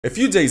A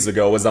few days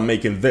ago, as I'm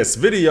making this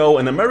video,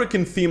 an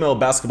American female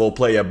basketball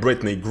player,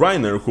 Brittney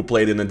Griner, who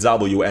played in the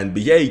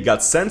WNBA,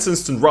 got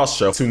sentenced in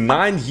Russia to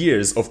 9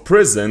 years of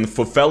prison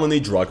for felony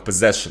drug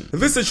possession.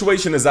 This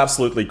situation is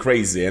absolutely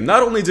crazy, and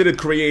not only did it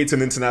create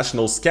an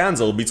international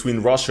scandal between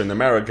Russia and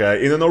America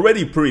in an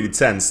already pretty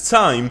tense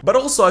time, but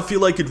also I feel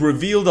like it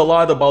revealed a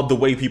lot about the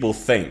way people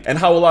think, and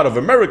how a lot of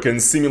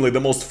Americans, seemingly the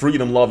most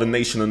freedom-loving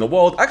nation in the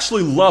world,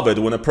 actually love it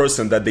when a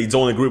person that they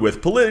don't agree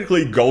with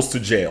politically goes to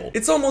jail.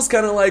 It's almost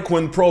kinda like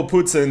when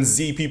pro-Putin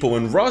Z people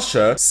in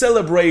Russia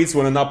celebrates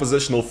when an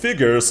oppositional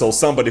figure, so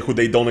somebody who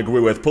they don't agree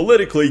with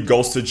politically,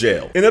 goes to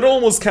jail. And it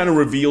almost kind of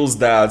reveals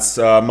that,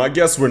 I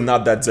guess we're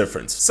not that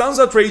different. Sounds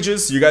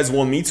outrageous? You guys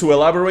want me to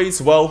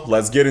elaborate? Well,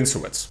 let's get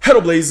into it.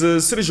 Hello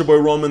Blazers, it is your boy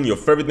Roman, your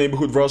favorite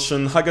neighborhood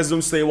Russian. How guys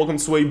doing today? Welcome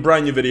to a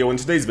brand new video. In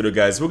today's video,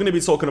 guys, we're gonna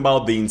be talking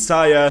about the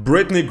entire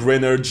Brittney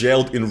Griner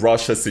jailed in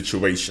Russia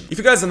situation. If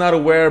you guys are not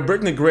aware,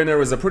 Brittney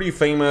Griner is a pretty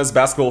famous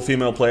basketball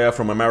female player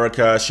from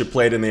America. She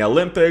played in the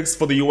Olympics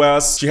for the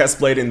US. She has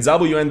played in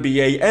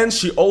WNBA, and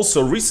she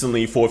also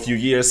recently, for a few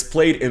years,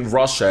 played in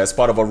Russia as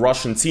part of a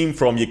Russian team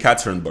from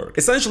Yekaterinburg.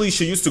 Essentially,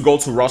 she used to go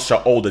to Russia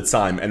all the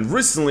time, and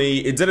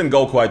recently, it didn't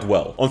go quite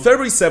well. On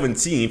February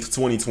 17th,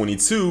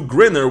 2022,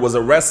 Griner was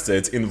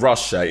arrested in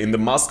Russia in the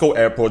Moscow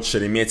airport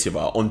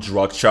Sheremetyevo on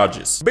drug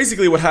charges.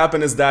 Basically, what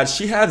happened is that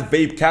she had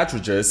vape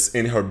cartridges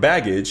in her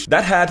baggage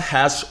that had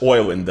hash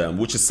oil in them,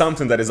 which is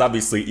something that is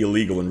obviously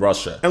illegal in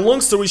Russia. And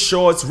long story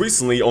short,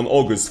 recently on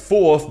August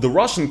 4th, the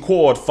Russian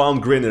court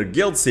found Griner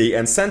guilty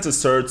and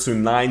sentenced her to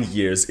 9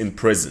 years in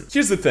prison.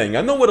 Here's the thing,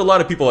 I know what a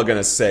lot of people are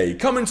gonna say.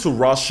 Coming to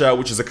Russia,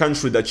 which is a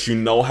country that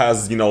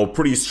has,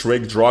 pretty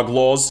strict drug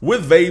laws,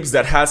 with vapes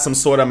that has some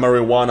sort of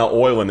marijuana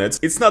oil in it,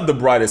 it's not the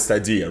brightest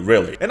idea,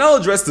 really. And I'll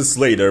address this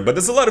later, but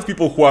there's a lot of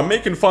people who are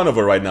making fun of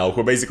her right now,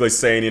 who are basically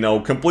saying,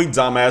 complete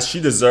dumbass, she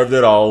deserved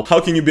it all. How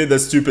can you be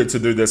this stupid to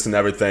do this and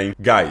everything?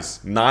 Guys,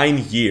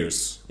 9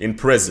 years in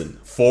prison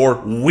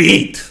for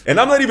weed. And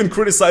I'm not even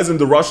criticizing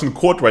the Russian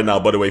court right now,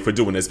 by the way, for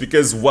doing this,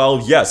 because,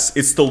 well, yes,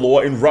 it's the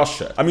law in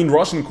Russia. I mean,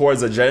 Russian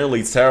courts are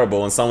generally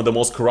terrible and some of the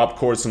most corrupt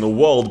courts in the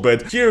world,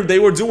 but here they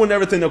were doing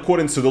everything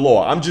according to the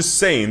law. I'm just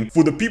saying,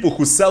 for the people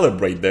who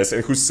celebrate this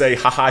and who say,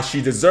 haha,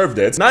 she deserved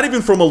it, not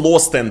even from a law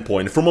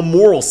standpoint, from a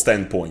moral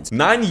standpoint,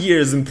 9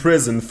 years in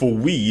prison for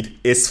weed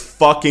is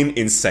fucking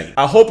insane.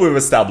 I hope we've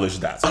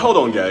established that. Hold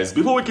on, guys.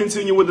 Before we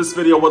continue with this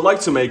video, I would like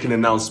to make an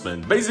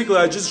announcement. Basically,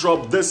 I just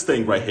dropped this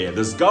thing right here,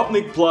 this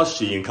GOPNIK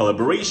plushie in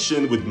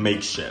collaboration with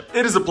Makeshift.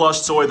 It is a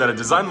plush toy that I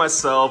designed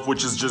myself,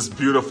 which is just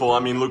beautiful.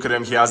 I mean, look at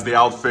him. He has the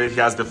outfit, he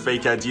has the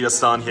fake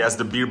Adidas on, he has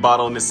the beer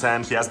bottle in his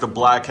hand, he has the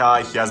black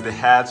eye, he has the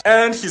hat,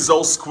 and he's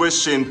all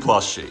squishy and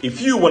plushy.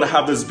 If you want to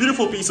have this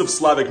beautiful piece of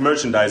Slavic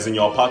merchandise in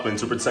your apartment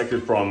to protect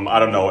it from, I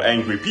don't know,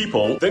 angry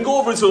people, then go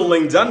over to the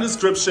link down in the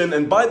description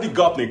and buy the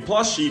GOPNIK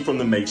plushie from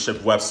the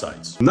Makeshift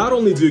website. Not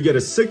only do you get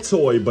a sick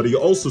toy, but you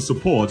also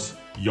support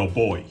your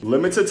boy.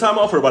 Limited time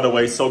offer, by the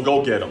way, so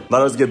go get them.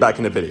 Now let's get back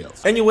in the video.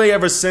 Anyway,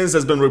 ever since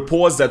there's been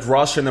reports that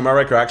Russia and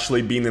America are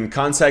actually being in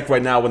contact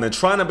right now when they're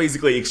trying to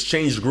basically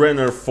exchange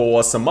Griner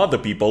for some other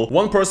people.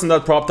 One person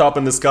that popped up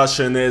in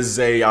discussion is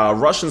a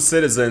Russian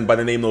citizen by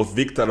the name of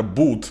Viktor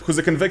But, who's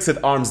a convicted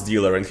arms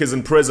dealer, and he's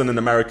in prison in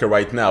America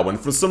right now, and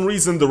for some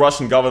reason the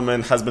Russian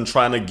government has been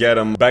trying to get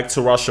him back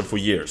to Russia for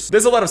years.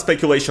 There's a lot of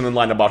speculation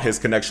online about his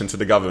connection to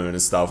the government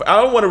and stuff.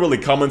 I don't want to really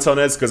comment on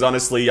it, because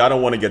honestly, I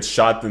don't want to get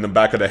shot in the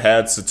back of the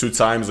head 2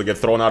 times or get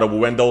thrown out of a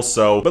window,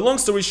 but long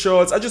story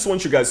short, I just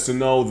want you guys to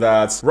know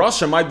that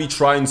Russia might be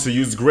trying to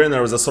use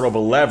Griner as a sort of a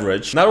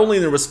leverage, not only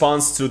in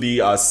response to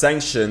the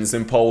sanctions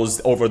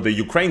imposed over the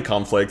Ukraine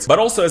conflict, but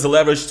also as a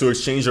leverage to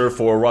exchange her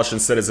for a Russian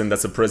citizen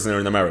that's a prisoner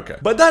in America.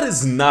 But that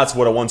is not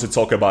what I want to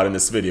talk about in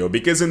this video,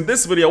 because in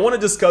this video I want to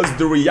discuss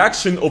the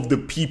reaction of the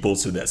people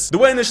to this. The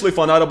way I initially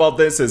found out about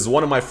this is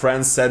one of my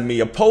friends sent me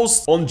a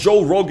post on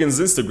Joe Rogan's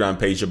Instagram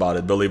page about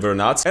it, believe it or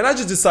not, and I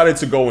just decided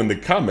to go in the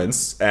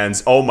comments, and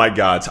oh my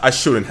god, I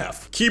shouldn't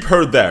have. Keep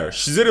her there.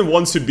 She didn't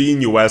want to be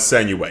in US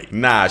anyway.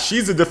 Nah,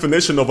 she's the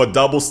definition of a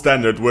double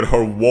standard with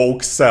her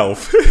woke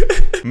self.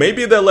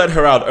 Maybe they let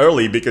her out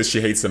early because she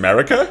hates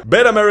America?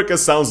 Bet America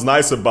sounds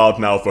nice about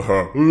now for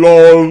her.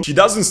 LOL. She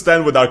doesn't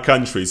stand with our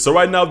country, so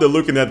right now they're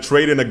looking at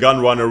trading a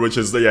gun runner, which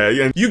is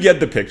and you get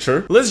the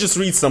picture. Let's just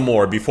read some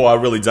more before I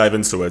really dive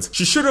into it.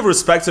 She should have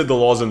respected the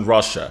laws in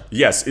Russia.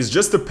 Yes, it's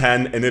just a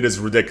pen and it is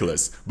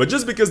ridiculous. But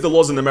just because the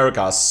laws in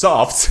America are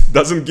soft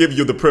doesn't give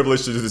you the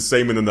privilege to do the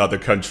same in another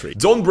country.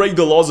 Don't break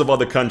the laws of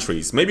other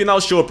countries. Maybe now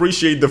she'll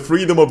appreciate the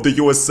freedom of the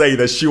USA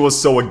that she was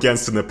so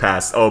against in the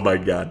past. Oh my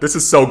god, this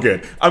is so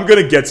good. I'm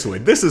gonna get to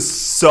it. This is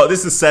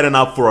setting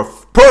up for a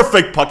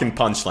perfect fucking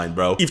punchline,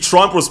 bro. If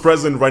Trump was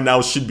president right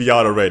now, she'd be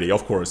out already.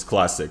 Of course,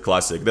 classic.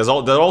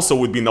 There also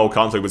would be no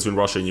conflict between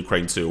Russia and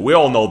Ukraine too. We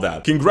all know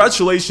that.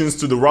 Congratulations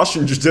to the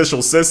Russian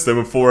judicial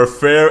system for a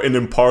fair and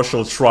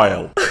impartial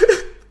trial.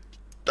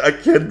 I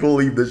can't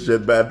believe this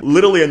shit, man.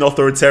 Literally an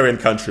authoritarian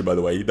country, by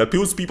the way, that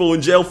puts people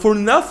in jail for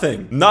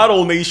nothing. Not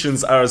all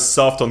nations are as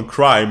soft on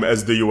crime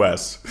as the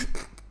US.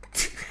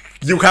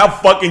 You have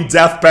fucking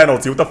death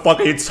penalty. What the fuck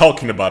are you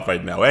talking about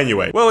right now?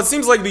 Anyway, well, it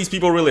seems like these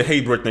people really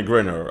hate Brittney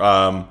Griner.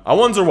 I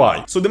wonder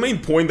why. So the main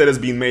point that is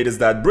being made is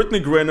that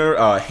Brittney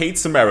Griner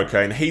hates America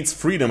and hates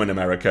freedom in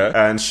America,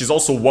 and she's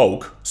also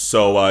woke.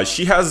 So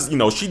she has, you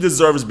know, she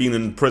deserves being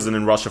in prison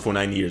in Russia for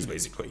 9 years,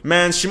 basically.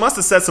 Man, she must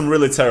have said some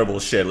really terrible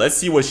shit. Let's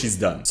see what she's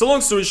done. So long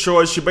story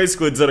short, she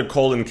basically did a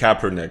Colin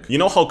Kaepernick. You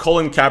know how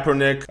Colin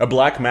Kaepernick, a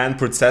black man,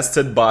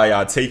 protested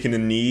by taking a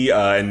knee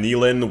and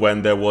kneeling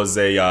when there was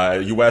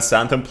a US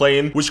anthem playing,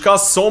 which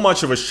caused so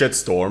much of a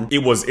shitstorm. It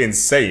was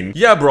insane.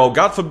 Yeah, bro,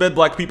 God forbid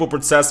black people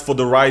protest for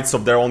the rights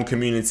of their own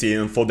community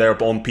and for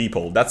their own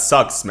people. That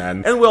sucks,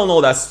 man. And we all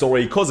know that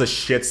story. It caused a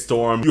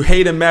shitstorm. You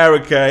hate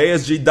America,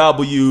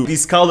 ASJW,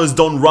 these colors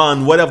don't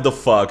run, whatever the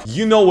fuck.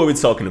 You know what we're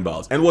talking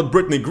about. And what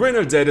Brittney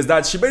Griner did is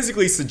that she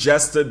basically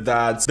suggested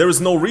that there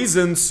is no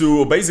reason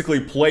to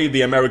basically play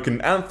the American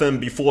anthem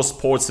before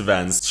sports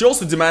events. She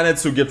also demanded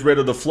to get rid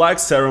of the flag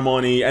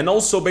ceremony and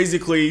also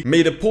basically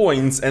made a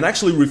point and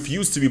actually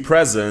refused to be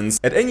present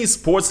at any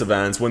sports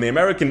events when the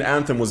American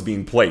anthem was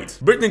being played.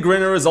 Brittney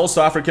Griner is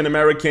also African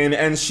American,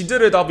 and she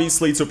did it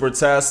obviously to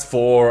protest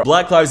for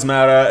Black Lives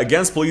Matter,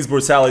 against police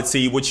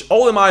brutality, which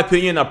all in my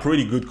opinion are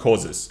pretty good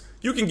causes.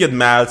 You can get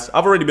mad,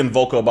 I've already been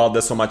vocal about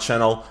this on my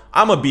channel,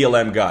 I'm a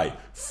BLM guy.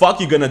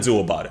 Fuck you gonna do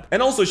about it?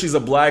 And also she's a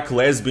black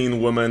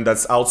lesbian woman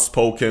that's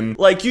outspoken.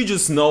 Like, you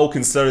just know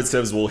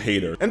conservatives will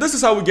hate her. And this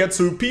is how we get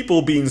to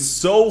people being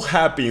so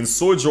happy and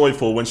so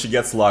joyful when she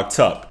gets locked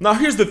up. Now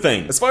here's the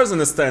thing, as far as I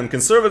understand,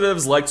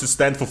 conservatives like to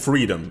stand for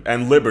freedom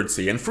and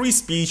liberty and free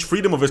speech,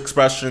 freedom of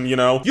expression, you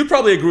know. You'd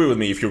probably agree with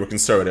me if you were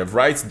conservative,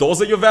 right?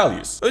 Those are your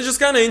values. It's just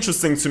kinda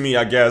interesting to me,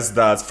 I guess,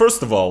 that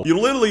first of all, you're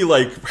literally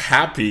like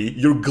happy,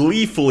 you're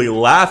gleefully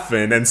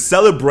laughing and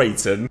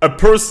celebrating a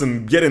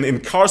person getting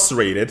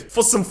incarcerated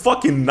for some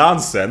fucking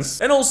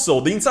nonsense. And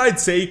also, the entire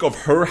take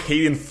of her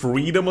hating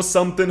freedom or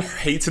something,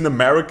 hating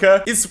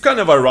America, is kind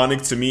of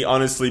ironic to me,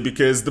 honestly,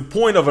 because the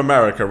point of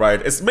America,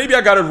 right, is, maybe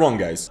I got it wrong,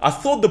 guys. I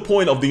thought the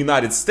point of the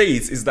United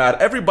States is that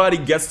everybody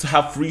gets to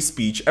have free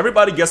speech,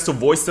 everybody gets to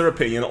voice their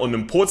opinion on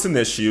important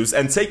issues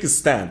and take a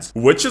stand,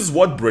 which is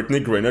what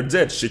Brittney Griner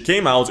did. She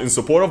came out in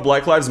support of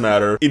Black Lives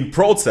Matter, in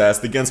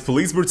protest against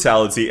police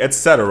brutality,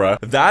 etc.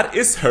 That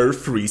is her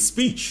free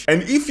speech.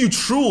 And if you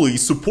truly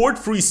support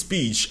free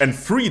speech and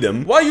freedom,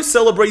 why are you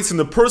celebrating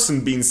a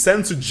person being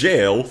sent to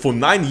jail for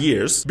 9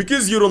 years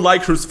because you don't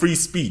like her free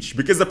speech?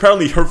 Because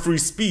apparently her free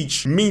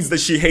speech means that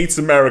she hates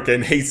America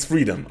and hates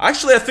freedom.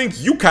 Actually, I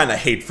think you kinda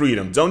hate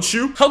freedom, don't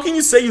you? How can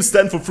you say you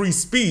stand for free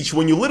speech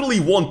when you literally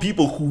want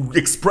people who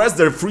express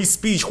their free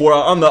speech, who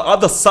are on the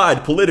other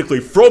side politically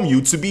from you,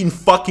 to be in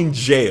fucking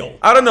jail?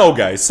 I don't know,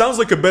 guys. Sounds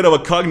like a bit of a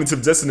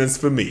cognitive dissonance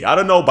for me. I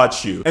don't know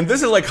about you. And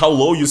this is like how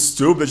low you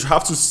stoop, that you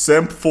have to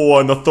simp for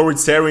an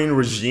authoritarian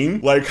regime.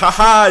 Like,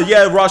 haha,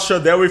 yeah, Russia,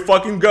 there we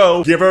fucking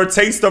go. Give her a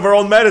taste of her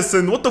own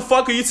medicine. What the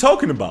fuck are you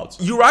talking about?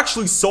 You're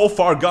actually so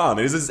far gone.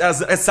 It's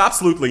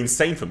absolutely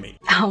insane for me.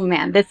 Oh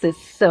man, this is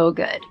so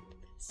good.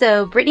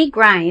 So Brittney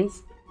Griner?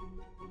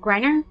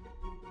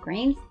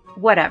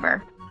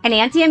 Whatever. An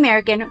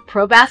anti-American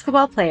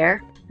pro-basketball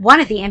player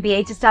wanted the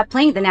NBA to stop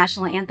playing the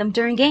national anthem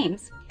during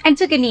games and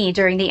took a knee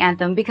during the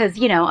anthem because,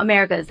 you know,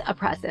 America's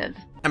oppressive.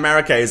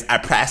 America is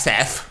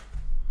oppressive.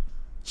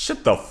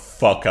 Shut the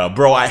fuck up,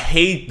 bro. I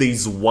hate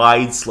these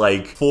white,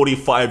 like,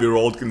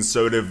 45-year-old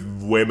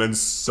conservative women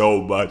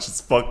so much.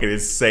 It's fucking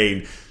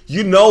insane.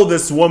 You know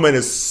this woman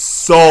is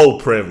so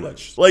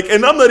privileged. Like,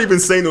 and I'm not even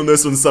saying on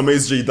this on some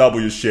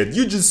SJW shit.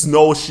 You just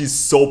know she's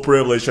so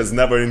privileged, has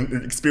never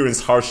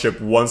experienced hardship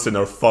once in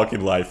her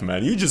fucking life,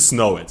 man. You just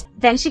know it.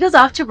 Then she goes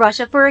off to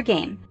Russia for a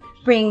game,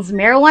 brings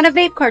marijuana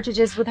vape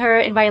cartridges with her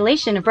in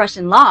violation of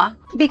Russian law,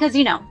 because,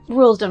 you know,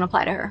 rules don't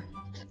apply to her,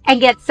 and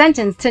gets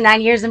sentenced to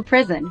 9 years in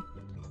prison.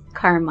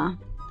 Karma.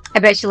 I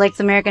bet she likes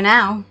America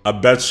now. I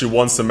bet she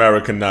wants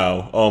America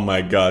now. Oh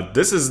my god.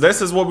 This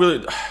is what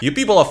really... You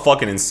people are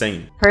fucking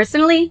insane.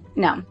 Personally,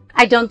 no.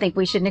 I don't think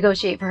we should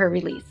negotiate for her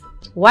release.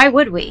 Why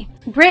would we?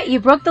 Britt, you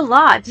broke the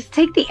law. Just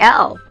take the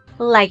L.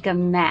 Like a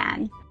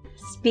man.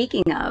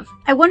 Speaking of,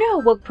 I wonder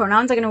how woke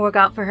pronouns are gonna work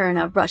out for her in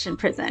a Russian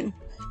prison.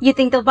 You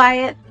think they'll buy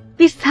it?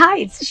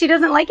 Besides, she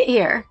doesn't like it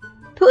here.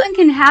 Putin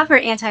can have her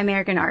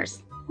anti-American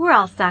arse. We're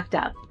all stocked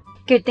up.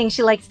 Good thing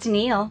she likes to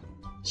kneel.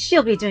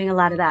 She'll be doing a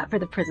lot of that for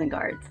the prison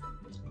guards.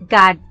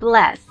 God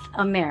bless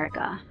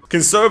America.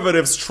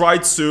 Conservatives try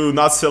to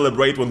not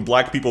celebrate when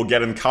black people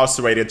get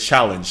incarcerated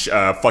challenge.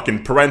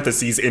 Fucking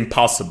parentheses,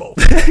 impossible.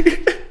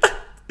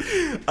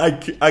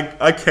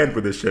 I can't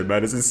with this shit,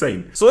 man. It's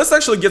insane. So let's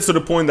actually get to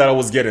the point that I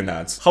was getting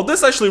at. How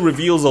this actually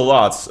reveals a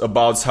lot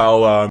about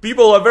how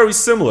people are very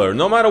similar,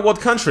 no matter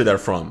what country they're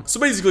from. So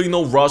basically, you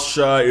know,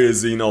 Russia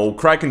is, you know,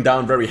 cracking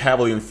down very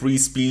heavily on free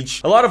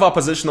speech. A lot of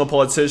oppositional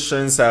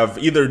politicians have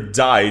either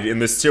died in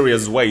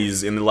mysterious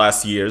ways in the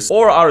last years,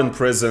 or are in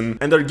prison,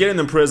 and they're getting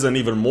in prison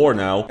even more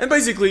now. And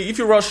basically, if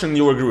you're Russian,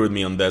 you'll agree with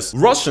me on this.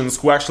 Russians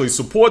who actually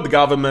support the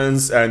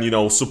governments and, you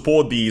know,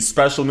 support the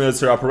special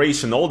military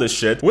operation, all this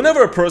shit,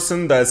 whenever a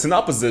person that that's in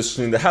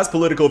opposition, that has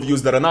political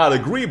views that are not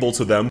agreeable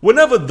to them,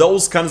 whenever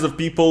those kinds of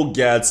people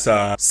get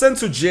sent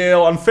to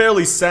jail,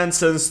 unfairly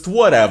sentenced,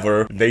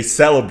 whatever, they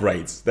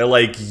celebrate. They're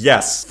like,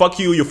 yes, fuck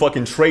you, you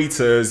fucking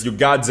traitors, you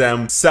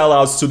goddamn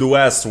sellouts to the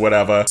West,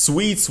 whatever.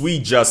 Sweet,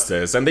 sweet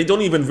justice. And they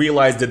don't even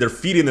realize that they're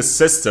feeding a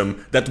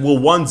system that will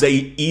one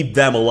day eat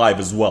them alive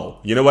as well.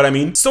 You know what I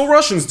mean? So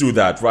Russians do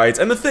that, right?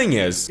 And the thing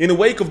is, in the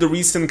wake of the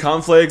recent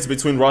conflicts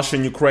between Russia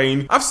and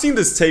Ukraine, I've seen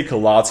this take a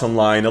lot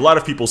online. A lot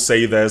of people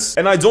say this,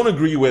 and I don't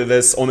agree with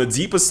this on the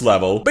deepest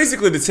level.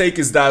 Basically, the take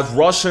is that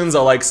Russians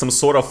are like some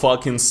sort of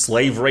fucking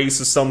slave race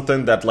or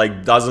something that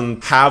like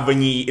doesn't have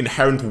any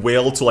inherent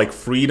will to like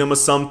freedom or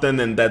something,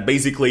 and that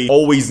basically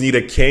always need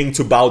a king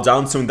to bow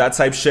down to and that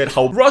type shit.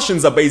 How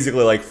Russians are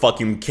basically like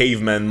fucking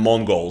cavemen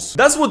Mongols.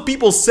 That's what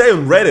people say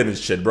on Reddit and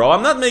shit, bro.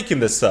 I'm not making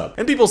this up.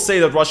 And people say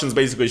that Russians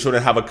basically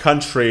shouldn't have a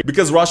country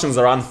because Russians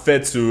are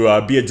unfit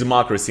to be a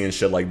democracy and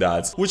shit like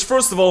that. Which,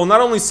 first of all,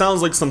 not only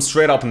sounds like some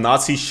straight up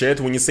Nazi shit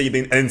when you say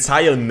the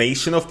entire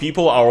nation of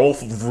people are all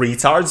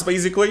retards,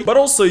 basically, but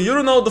also you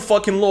don't know the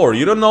fucking lore.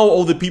 You don't know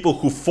all the people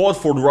who fought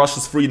for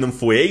Russia's freedom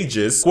for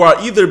ages, who are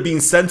either being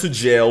sent to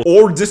jail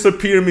or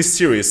disappear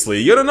mysteriously.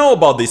 You don't know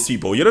about these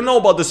people. You don't know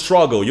about the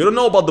struggle. You don't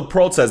know about the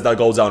protest that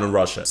goes down in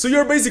Russia. So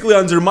you're basically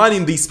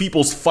undermining these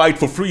people's fight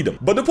for freedom.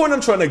 But the point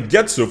I'm trying to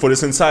get to for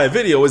this entire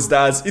video is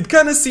that it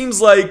kind of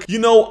seems like, you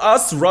know,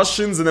 us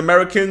Russians and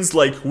Americans,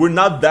 like, we're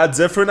not that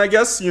different, I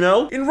guess, you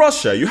know? In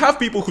Russia, you have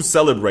people who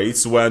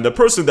celebrate when the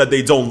person that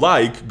they don't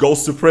like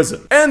goes to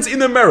prison. And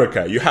in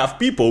America, you have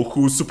people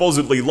who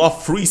supposedly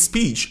love free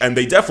speech, and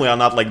they definitely are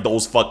not like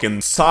those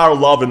fucking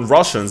Tsar-loving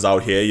Russians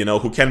out here, you know,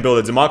 who can build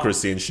a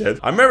democracy and shit.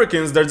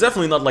 Americans, they're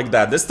definitely not like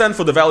that. They stand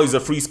for the values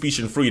of free speech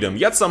and freedom,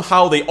 yet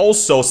somehow they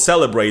also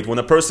celebrate when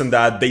a person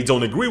that they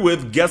don't agree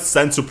with gets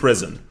sent to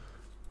prison.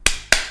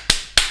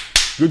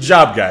 Good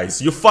job,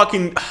 guys. You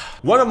fucking...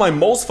 One of my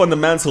most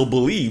fundamental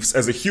beliefs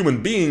as a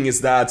human being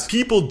is that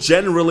people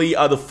generally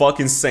are the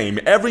fucking same.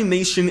 Every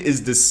nation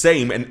is the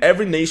same, and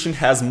every nation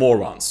has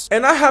morons.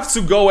 And I have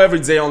to go every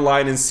day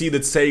online and see the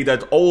take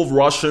that all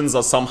Russians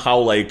are somehow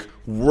like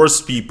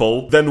worse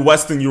people than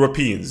Western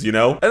Europeans, you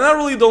know? And I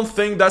really don't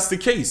think that's the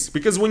case,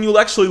 because when you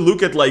actually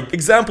look at like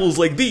examples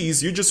like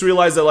these, you just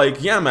realize that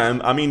like, yeah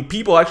man, I mean,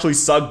 people actually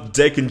suck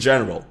dick in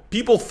general.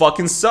 People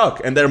fucking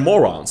suck, and they're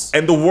morons.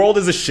 And the world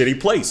is a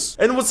shitty place.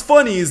 And what's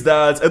funny is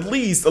that at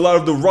least a lot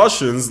of the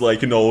Russians,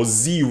 like, you know,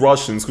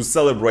 Z-Russians who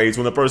celebrate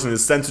when a person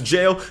is sent to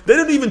jail, they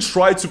don't even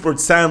try to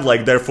pretend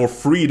like they're for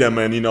freedom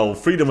and, you know,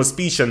 freedom of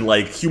speech and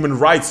like human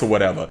rights or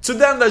whatever. To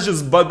them, that's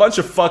just a bunch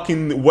of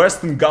fucking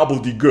Western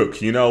gobbledygook,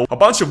 you know? A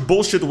bunch of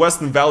bullshit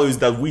Western values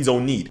that we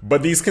don't need.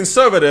 But these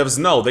conservatives,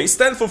 no, they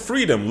stand for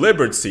freedom,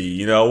 liberty,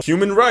 you know,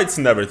 human rights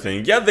and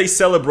everything. Yet they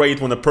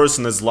celebrate when a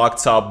person is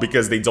locked up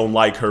because they don't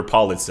like her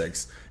politics.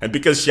 And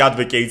because she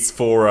advocates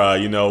for,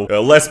 you know,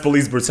 less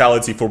police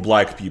brutality for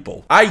black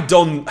people. I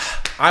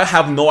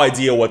have no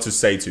idea what to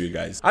say to you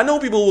guys. I know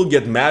people will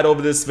get mad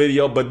over this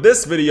video, but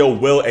this video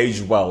will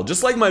age well.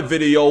 Just like my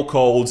video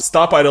called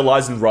Stop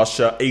Idolizing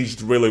Russia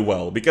aged really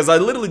well. Because I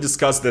literally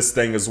discussed this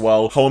thing as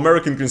well. How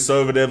American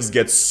conservatives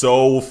get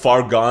so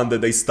far gone that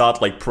they start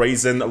like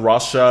praising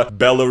Russia,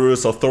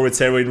 Belarus,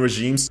 authoritarian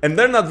regimes. And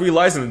they're not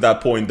realizing at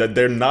that point that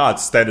they're not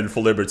standing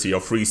for liberty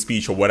or free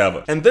speech or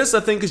whatever. And this, I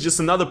think, is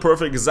just another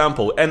perfect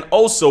example. And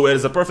also, it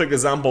is a perfect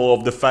example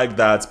of the fact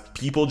that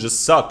people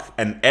just suck,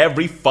 and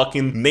every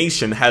fucking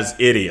nation has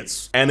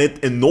idiots. And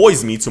it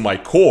annoys me to my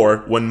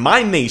core when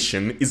my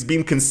nation is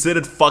being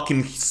considered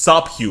fucking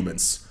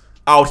subhumans.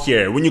 Out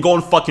here, when you go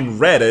on fucking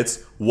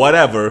Reddit,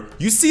 whatever,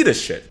 you see this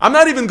shit. I'm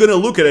not even gonna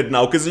look at it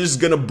now because it's just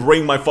gonna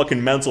bring my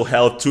fucking mental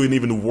health to an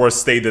even worse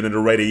state than it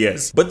already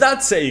is. But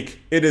that take,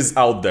 it is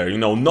out there, you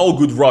know, no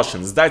good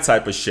Russians, that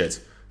type of shit.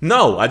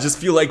 No, I just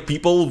feel like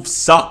people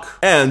suck.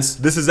 And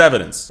this is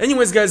evidence.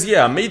 Anyways, guys,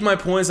 yeah, I made my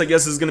points. I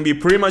guess this is gonna be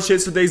pretty much it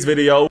for today's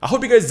video. I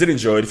hope you guys did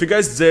enjoy it. If you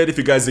guys did, if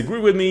you guys agree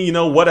with me, you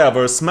know,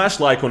 whatever,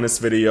 smash like on this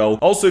video.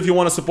 Also, if you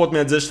want to support me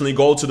additionally,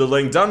 go to the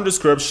link down in the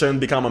description,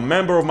 become a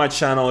member of my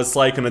channel. It's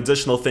like an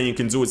additional thing you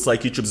can do. It's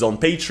like YouTube's own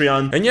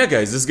Patreon. And yeah,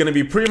 guys, this is gonna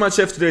be pretty much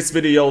it for today's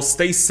video.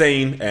 Stay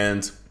sane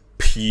and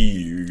peace.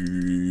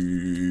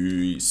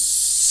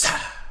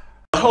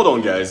 Hold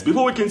on, guys,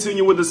 before we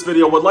continue with this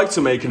video, I would like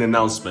to make an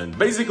announcement.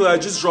 Basically, I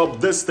just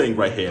dropped this thing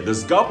right here,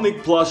 this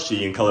Gopnik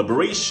plushie in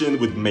collaboration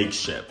with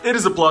Makeshift. It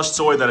is a plush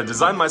toy that I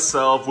designed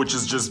myself, which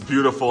is just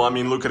beautiful. I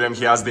mean, look at him,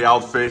 he has the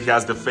outfit, he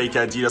has the fake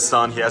Adidas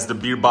on, he has the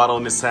beer bottle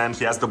in his hand,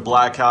 he has the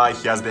black eye,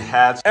 he has the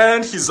hat,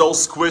 and he's all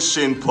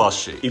squishy and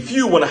plushy. If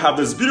you want to have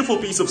this beautiful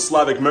piece of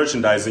Slavic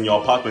merchandise in your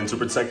apartment to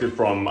protect it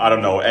from, I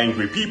don't know,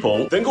 angry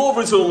people, then go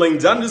over to the link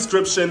down in the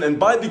description and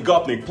buy the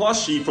Gopnik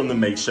plushie from the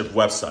Makeshift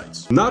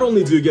website. Not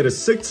only do you get a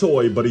sick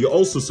toy, but you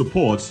also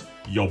support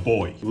your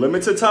boy.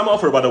 Limited time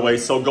offer, by the way,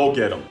 so go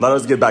get them. Now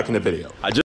let's get back in the video.